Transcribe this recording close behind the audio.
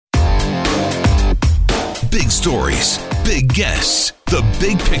stories, big guests, the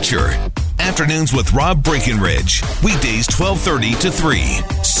big picture. Afternoons with Rob Breckenridge. Weekdays 12:30 to 3,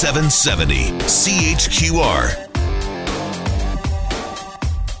 770 CHQR.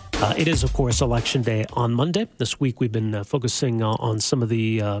 It is, of course, Election Day on Monday. This week we've been focusing on some of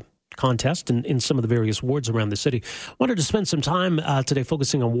the contest in some of the various wards around the city. Wanted to spend some time today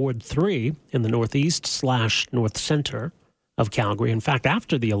focusing on Ward 3 in the northeast/north center of Calgary. In fact,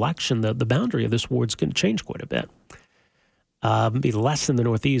 after the election, the boundary of this ward's going to change quite a bit. Be less in the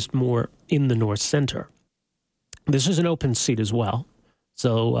northeast, more in the north center. This is an open seat as well.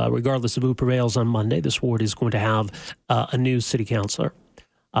 So regardless of who prevails on Monday, this ward is going to have a new city councillor.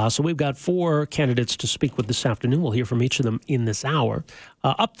 So we've got 4 candidates to speak with this afternoon. We'll hear from each of them in this hour.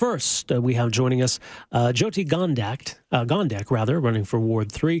 Up first, we have joining us Jyoti Gondek, running for Ward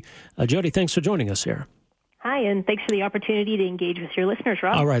 3. Jyoti, thanks for joining us here. Hi, and thanks for the opportunity to engage with your listeners,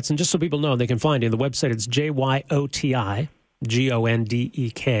 Rob. All right, and just so people know, they can find you on the website. It's JYOTIGONDEK.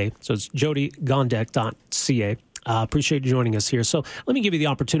 So it's jyotygondek.ca. Appreciate you joining us here. So let me give you the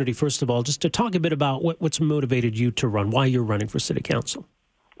opportunity, first of all, just to talk a bit about what's motivated you to run, why you're running for city council.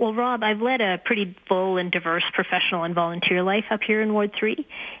 Well, Rob, I've led a pretty full and diverse professional and volunteer life up here in Ward 3,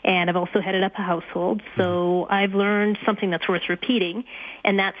 and I've also headed up a household. So I've learned something that's worth repeating,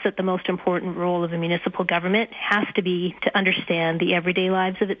 and that's that the most important role of a municipal government has to be to understand the everyday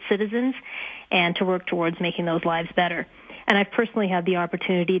lives of its citizens and to work towards making those lives better. And I've personally had the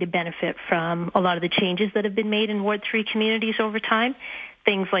opportunity to benefit from a lot of the changes that have been made in Ward 3 communities over time,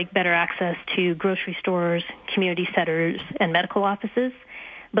 things like better access to grocery stores, community centers, and medical offices.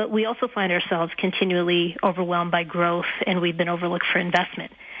 But we also find ourselves continually overwhelmed by growth, and we've been overlooked for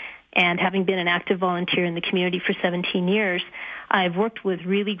investment. And having been an active volunteer in the community for 17 years, I've worked with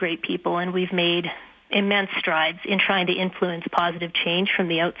really great people, and we've made immense strides in trying to influence positive change from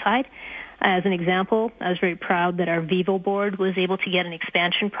the outside. As an example, I was very proud that our Vivo board was able to get an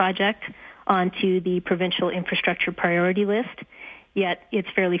expansion project onto the provincial infrastructure priority list. Yet it's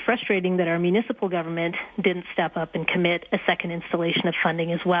fairly frustrating that our municipal government didn't step up and commit a second installation of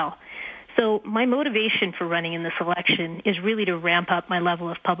funding as well. So my motivation for running in this election is really to ramp up my level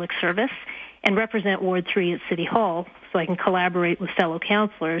of public service and represent Ward 3 at City Hall so I can collaborate with fellow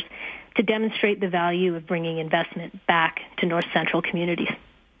councillors to demonstrate the value of bringing investment back to North Central communities.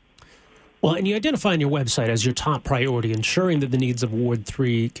 Well, and you identify on your website as your top priority ensuring that the needs of Ward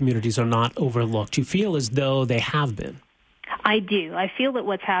 3 communities are not overlooked. You feel as though they have been. I do. I feel that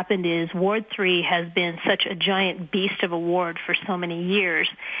what's happened is Ward 3 has been such a giant beast of a ward for so many years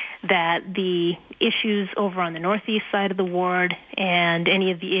that the issues over on the northeast side of the ward and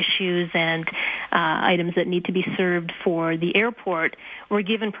any of the issues and items that need to be served for the airport were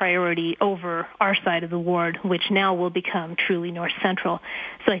given priority over our side of the ward, which now will become truly North Central.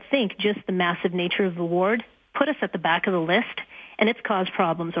 So I think just the massive nature of the ward put us at the back of the list, and it's caused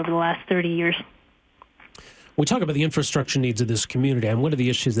problems over the last 30 years. We talk about the infrastructure needs of this community, and one of the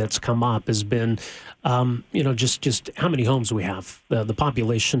issues that's come up has been, just how many homes we have, the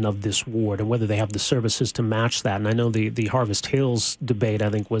population of this ward, and whether they have the services to match that. And I know the Harvest Hills debate, I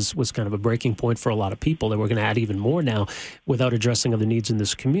think, was kind of a breaking point for a lot of people. That we're going to add even more now without addressing other needs in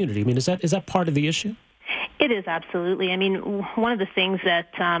this community. I mean, is that part of the issue? It is, absolutely. I mean, one of the things that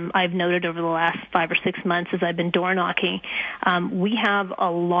I've noted over the last 5 or 6 months as I've been door knocking, we have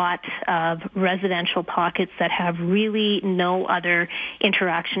a lot of residential pockets that have really no other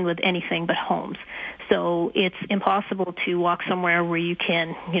interaction with anything but homes. So it's impossible to walk somewhere where you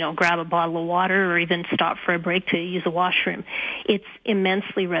can, grab a bottle of water or even stop for a break to use a washroom. It's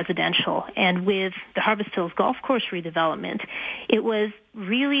immensely residential. And with the Harvest Hills Golf Course redevelopment, it was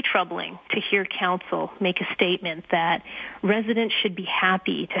really troubling to hear council make a statement that residents should be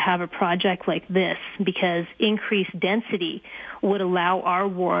happy to have a project like this because increased density would allow our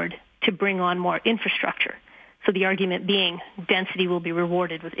ward to bring on more infrastructure. So the argument being density will be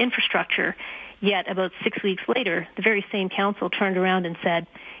rewarded with infrastructure. Yet about 6 weeks later, the very same council turned around and said,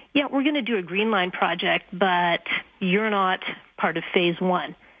 yeah, we're going to do a Green Line project, but you're not part of phase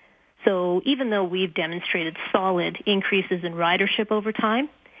 1. So even though we've demonstrated solid increases in ridership over time,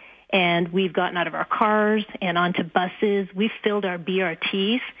 and we've gotten out of our cars and onto buses, we've filled our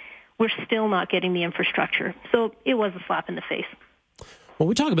BRTs, we're still not getting the infrastructure. So it was a slap in the face. Well,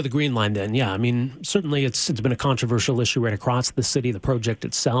 we talk about the Green Line then. Yeah, I mean, certainly it's been a controversial issue right across the city, the project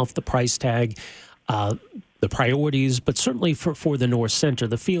itself, the price tag, the priorities, but certainly for the North Centre,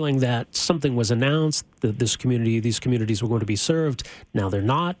 the feeling that something was announced, that these communities were going to be served. Now they're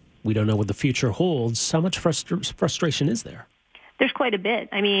not. We don't know what the future holds. How much frustration is there? There's quite a bit.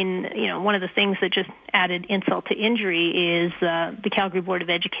 I mean, one of the things that just added insult to injury is the Calgary Board of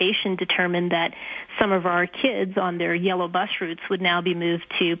Education determined that some of our kids on their yellow bus routes would now be moved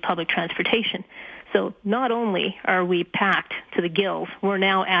to public transportation. So not only are we packed to the gills, we're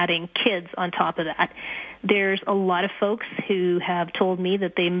now adding kids on top of that. There's a lot of folks who have told me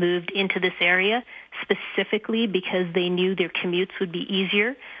that they moved into this area specifically because they knew their commutes would be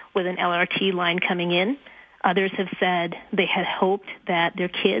easier with an LRT line coming in. Others have said they had hoped that their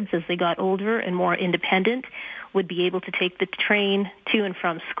kids, as they got older and more independent, would be able to take the train to and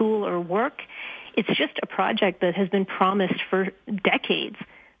from school or work. It's just a project that has been promised for decades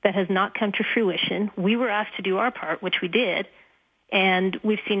that has not come to fruition. We were asked to do our part, which we did, and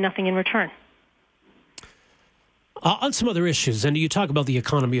we've seen nothing in return. On some other issues, and you talk about the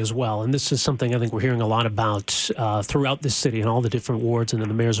economy as well, and this is something I think we're hearing a lot about throughout this city and all the different wards and in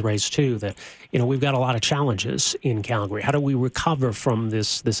the mayor's race too, that, we've got a lot of challenges in Calgary. How do we recover from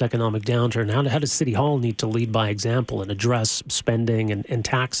this economic downturn? How does City Hall need to lead by example and address spending and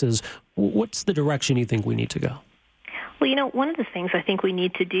taxes? What's the direction you think we need to go? Well, one of the things I think we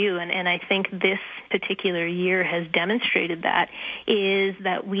need to do, and I think this particular year has demonstrated that, is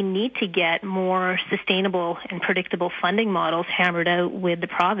that we need to get more sustainable and predictable funding models hammered out with the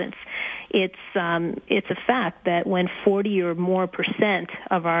province. It's a fact that when 40 or more %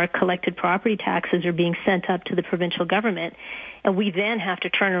 of our collected property taxes are being sent up to the provincial government, and we then have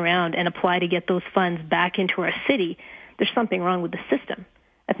to turn around and apply to get those funds back into our city, there's something wrong with the system.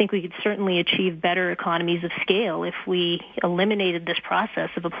 I think we could certainly achieve better economies of scale if we eliminated this process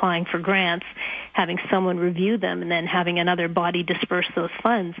of applying for grants, having someone review them, and then having another body disperse those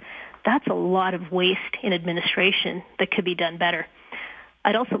funds. That's a lot of waste in administration that could be done better.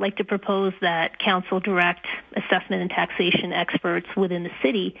 I'd also like to propose that council direct assessment and taxation experts within the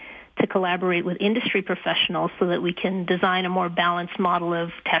city to collaborate with industry professionals so that we can design a more balanced model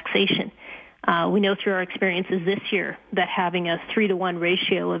of taxation. We know through our experiences this year that having a 3-to-1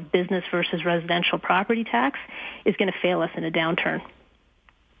 ratio of business versus residential property tax is going to fail us in a downturn.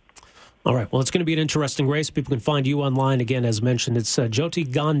 All right. Well, it's going to be an interesting race. People can find you online. Again, as mentioned, it's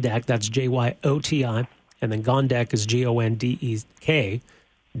Jyoti Gondek. That's Jyoti. And then Gondek is GONDEK.ca.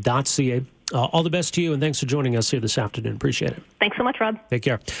 All the best to you, and thanks for joining us here this afternoon. Appreciate it. Thanks so much, Rob. Take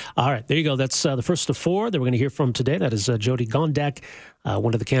care. All right, there you go. That's the first of four that we're going to hear from today. That is Jyoti Gondek,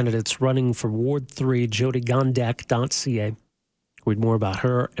 one of the candidates running for Ward 3, JyotiGondek.ca. Read more about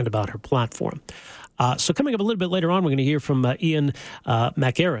her and about her platform. So coming up a little bit later on, we're going to hear from Ian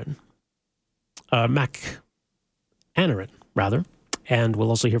McAnaran, and we'll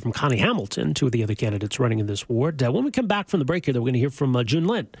also hear from Connie Hamilton, two of the other candidates running in this ward. When we come back from the break here, we're going to hear from June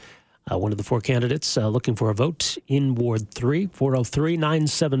Lynn, one of the four candidates looking for a vote in Ward 3.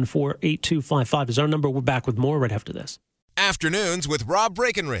 403-974-8255 is our number. We're back with more right after this. Afternoons with Rob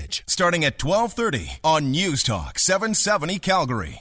Breckenridge, starting at 12:30 on News Talk 770 Calgary.